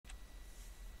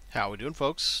How we doing,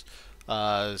 folks?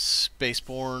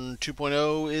 SpaceBourne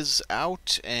 2.0 is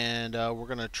out, and we're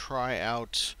gonna try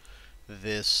out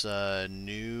this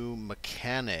new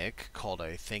mechanic called,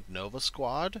 I think, Nova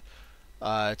Squad.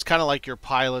 It's kind of like your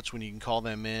pilots when you can call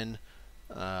them in.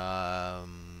 I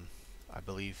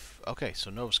believe. Okay, so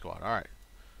Nova Squad. All right.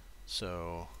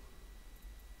 So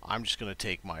I'm just gonna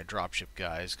take my dropship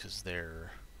guys because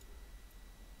they're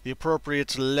the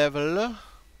appropriate level.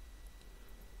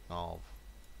 I'll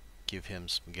give him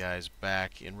some guys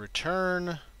back in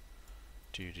return.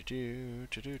 Give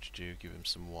him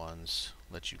some ones.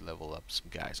 Let you level up some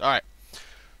guys. Alright.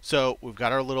 So we've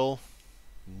got our little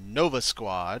Nova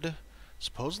Squad.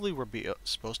 Supposedly we're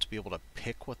supposed to be able to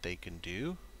pick what they can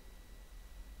do.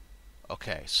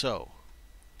 Okay, so.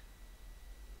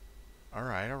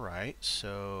 Alright.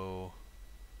 So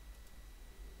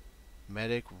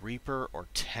medic, reaper, or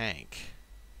tank.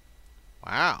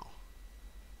 Wow.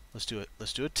 Let's do it.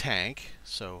 Let's do a tank.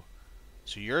 So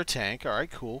you're a tank. All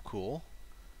right, cool.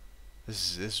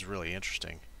 This is really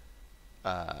interesting. Do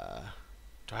I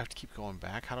have to keep going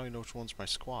back? How do I know which one's my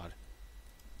squad?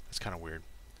 That's kind of weird.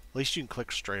 At least you can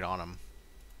click straight on them.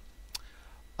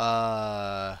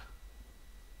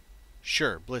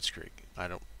 Sure, Blitzkrieg. I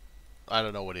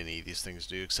don't know what any of these things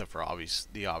do except for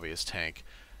the obvious tank.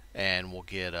 And we'll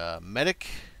get a medic.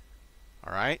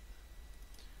 All right.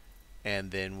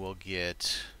 And then we'll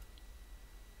get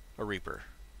a Reaper.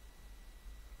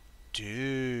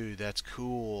 Dude, that's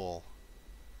cool.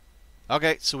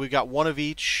 Okay, so we got one of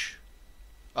each.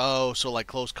 Oh, so like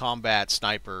close combat,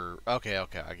 sniper. Okay,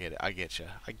 I get it. I get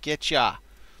ya.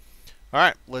 All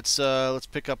right, let's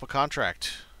pick up a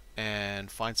contract and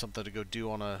find something to go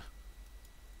do on a.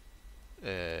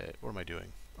 What am I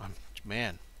doing?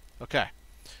 Man. Okay.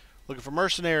 Looking for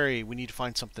mercenary. We need to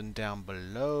find something down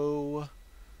below.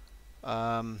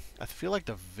 I feel like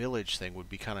the village thing would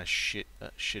be kind of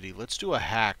shitty. Let's do a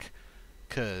hack,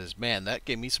 cause man, that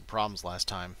gave me some problems last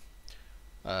time.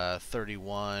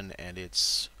 31, and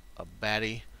it's a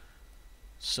baddie.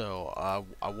 So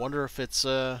I wonder if it's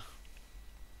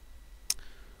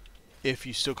if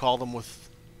you still call them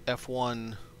with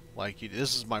F1 like you.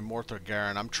 This is my Morthar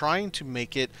Garen. I'm trying to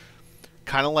make it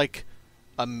kind of like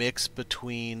a mix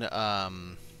between. You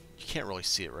can't really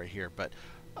see it right here, but.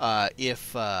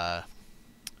 If a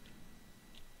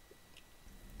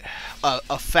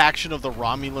faction of the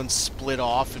Romulans split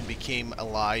off and became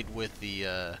allied with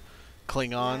the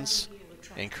Klingons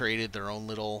and created their own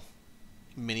little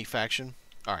mini faction.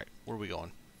 Alright, where are we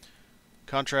going?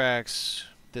 Contracts,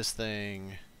 this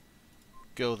thing,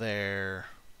 go there,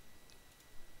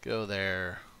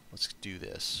 let's do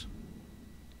this.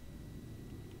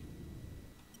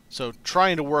 So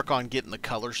trying to work on getting the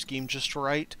color scheme just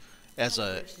right. As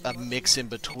a mix in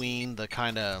between the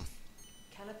kind of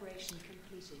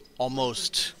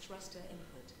almost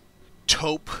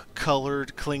taupe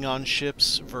colored Klingon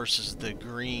ships versus the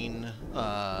green,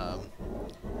 and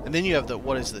then you have the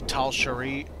Tal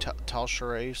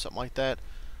Shiar, something like that,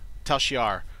 Tal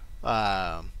Shiar.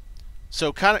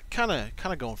 So kind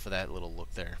of going for that little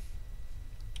look there.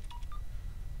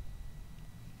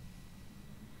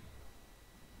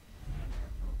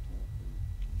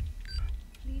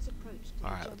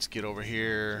 Alright, let's get over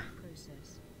here.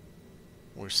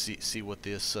 We'll see what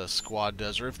this squad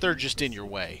does, or if they're just in your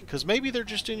way. Because maybe they're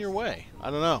just in your way. I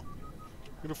don't know.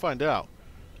 We're going to find out.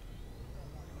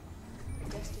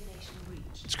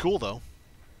 It's cool, though.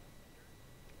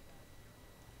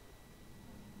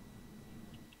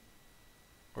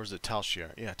 Or is it Tal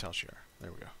Shiar? Yeah, Tal Shiar.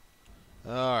 There we go.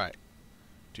 Alright.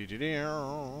 Do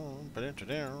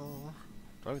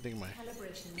I think my...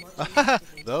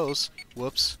 Those.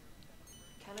 Whoops.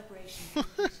 Calibration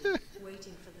completed.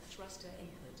 Waiting for the thruster input.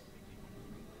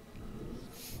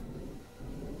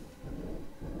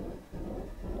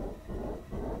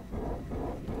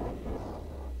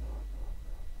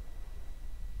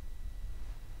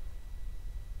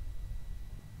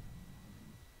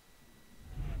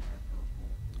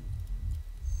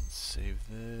 Let's save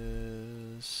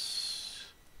this.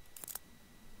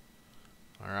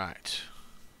 All right.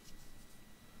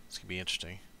 This could be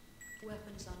interesting.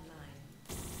 Weapons online.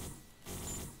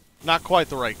 Not quite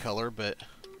the right color, but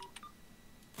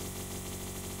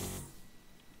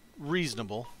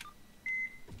reasonable.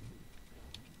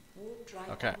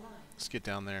 Okay, let's get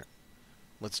down there.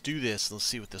 Let's do this. Let's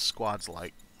see what this squad's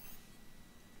like.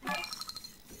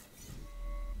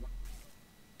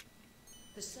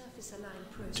 The surface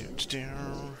aligned process.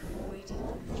 Waiting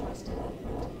for the thruster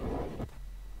input.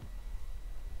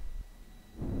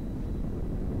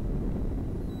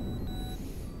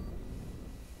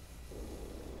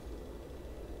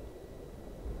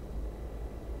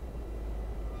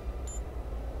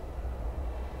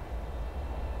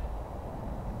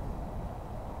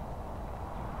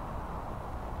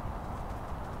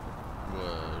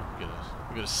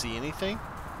 We gonna see anything?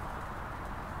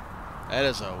 That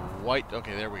is a white...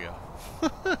 Okay, there we go.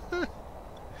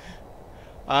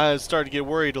 I started to get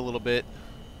worried a little bit.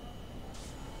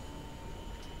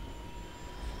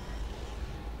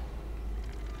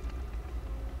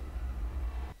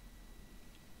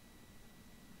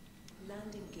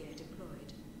 Landing gear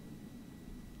deployed.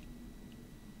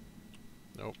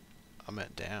 Nope. I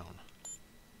meant down.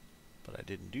 But I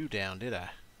didn't do down, did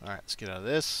I? Alright, let's get out of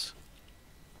this.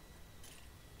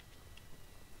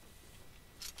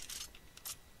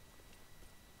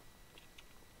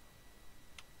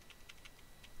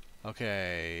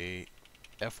 Okay.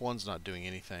 F1's not doing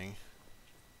anything.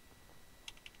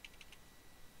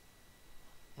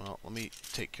 Well, let me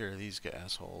take care of these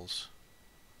assholes.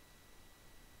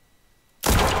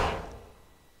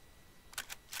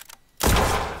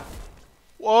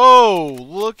 Whoa!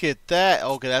 Look at that!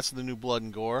 Okay, that's the new blood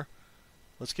and gore.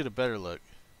 Let's get a better look.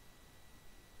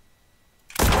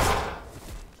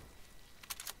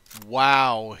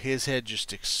 Wow, his head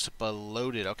just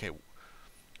exploded. Okay,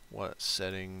 what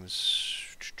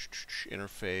settings?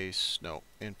 Interface? No,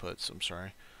 inputs. I'm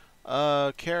sorry.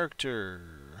 Character.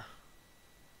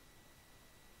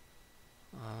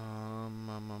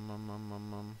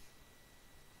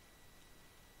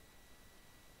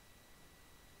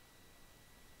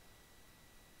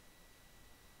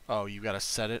 Oh, you gotta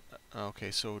set it?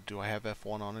 Okay, so do I have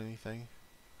F1 on anything?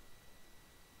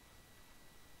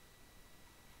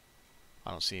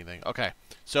 I don't see anything. Okay,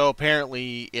 so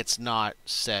apparently it's not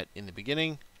set in the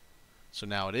beginning. So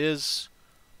now it is.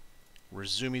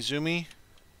 Resume zoomy.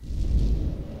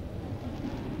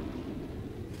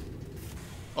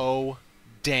 Oh,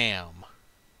 damn.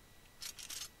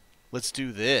 Let's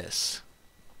do this.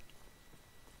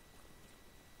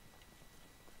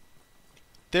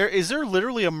 Is there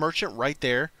literally a merchant right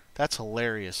there? That's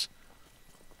hilarious.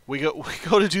 We go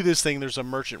to do this thing, there's a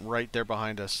merchant right there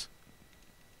behind us.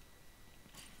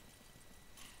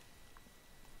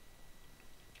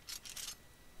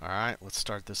 Alright, let's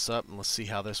start this up and let's see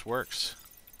how this works.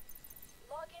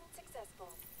 Login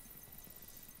successful.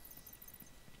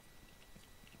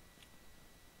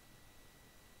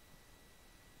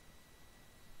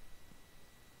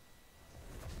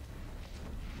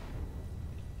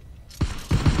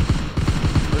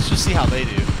 Let's just see how they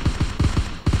do.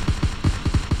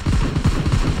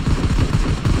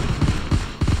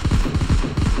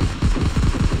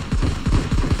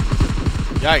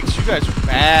 Yikes, you guys are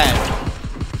bad.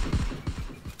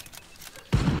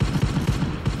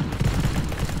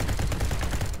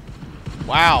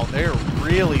 Wow, they're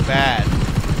really bad.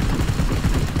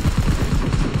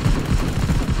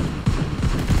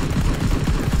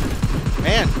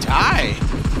 Man, die!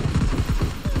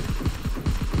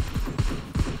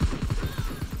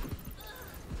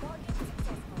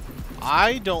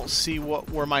 I don't see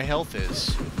where my health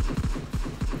is.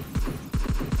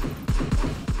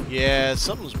 Yeah,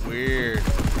 something's weird.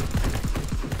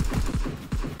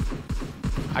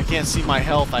 I can't see my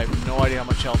health. I have no idea how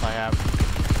much health I have.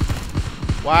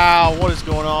 Wow, what is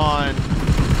going on?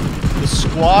 The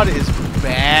squad is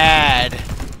bad.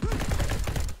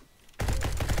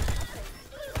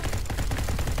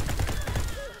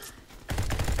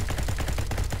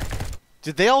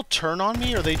 Did they all turn on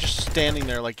me, or are they just standing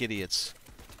there like idiots?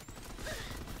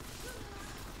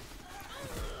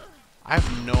 I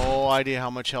have no idea how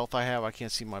much health I have. I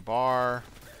can't see my bar.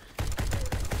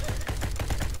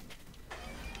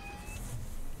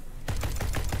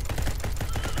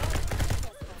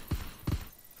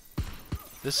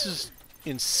 This is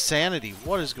insanity.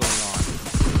 What is going on?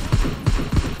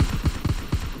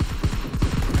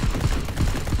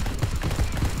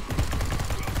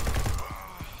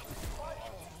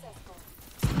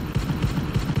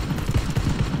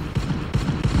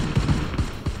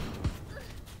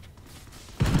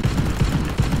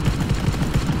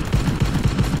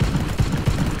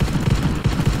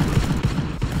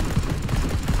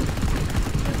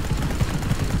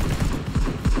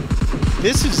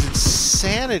 This is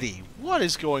insanity. What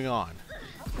is going on?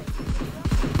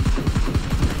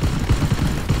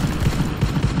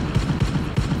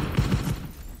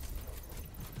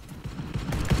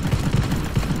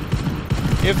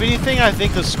 If anything, I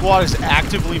think the squad is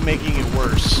actively making it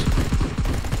worse.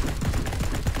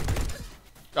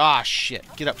 Ah, shit.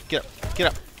 Get up, get up, get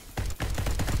up.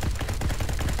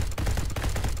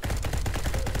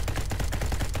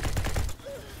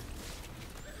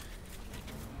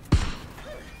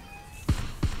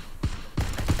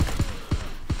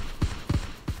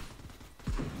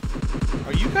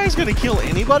 Are you guys gonna kill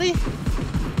anybody?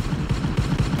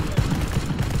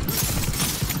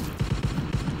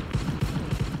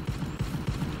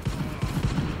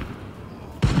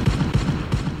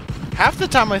 Half the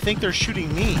time I think they're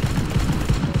shooting me.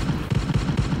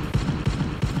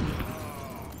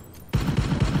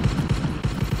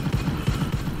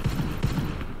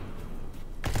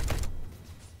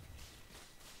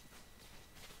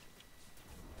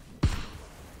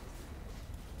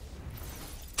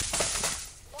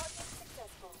 Login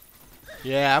successful.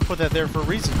 Yeah, I put that there for a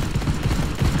reason.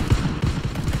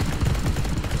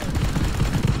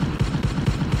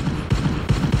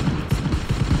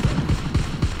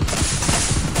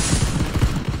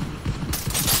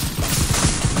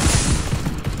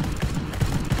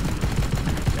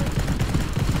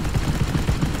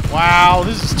 Wow,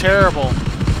 this is terrible.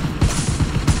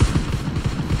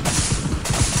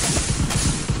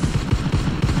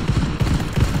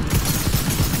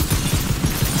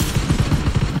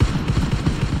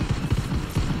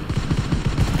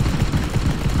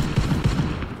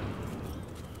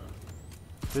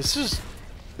 This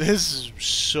is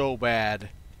so bad.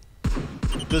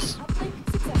 This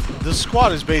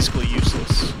squad is basically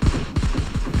useless.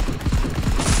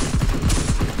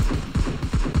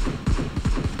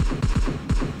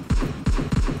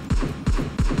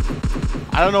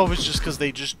 I don't know if it's just because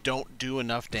they just don't do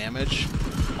enough damage.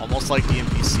 Almost like the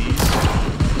NPCs.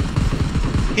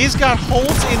 He's got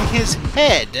holes in his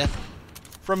head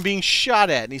from being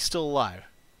shot at, and he's still alive.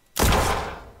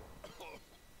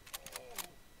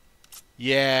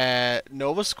 Yeah,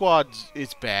 Nova Squad,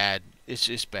 it's bad. It's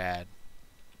just bad.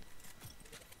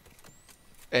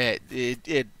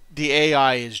 The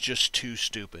AI is just too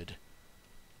stupid.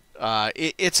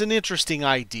 It's an interesting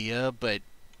idea, but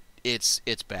it's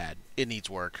bad. It needs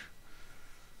work.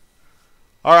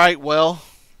 All right, well,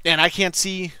 and I can't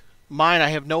see mine. I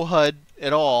have no HUD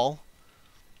at all,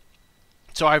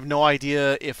 so I have no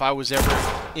idea if I was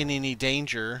ever in any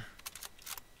danger.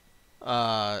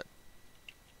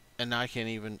 And now I can't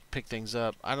even pick things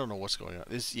up. I don't know what's going on.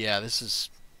 This is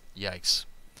yikes.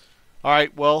 All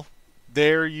right, well,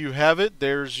 there you have it.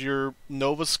 There's your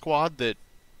Nova Squad that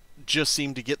just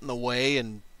seem to get in the way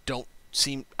and don't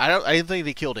seem. I didn't think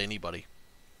they killed anybody.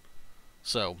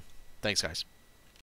 So, thanks, guys.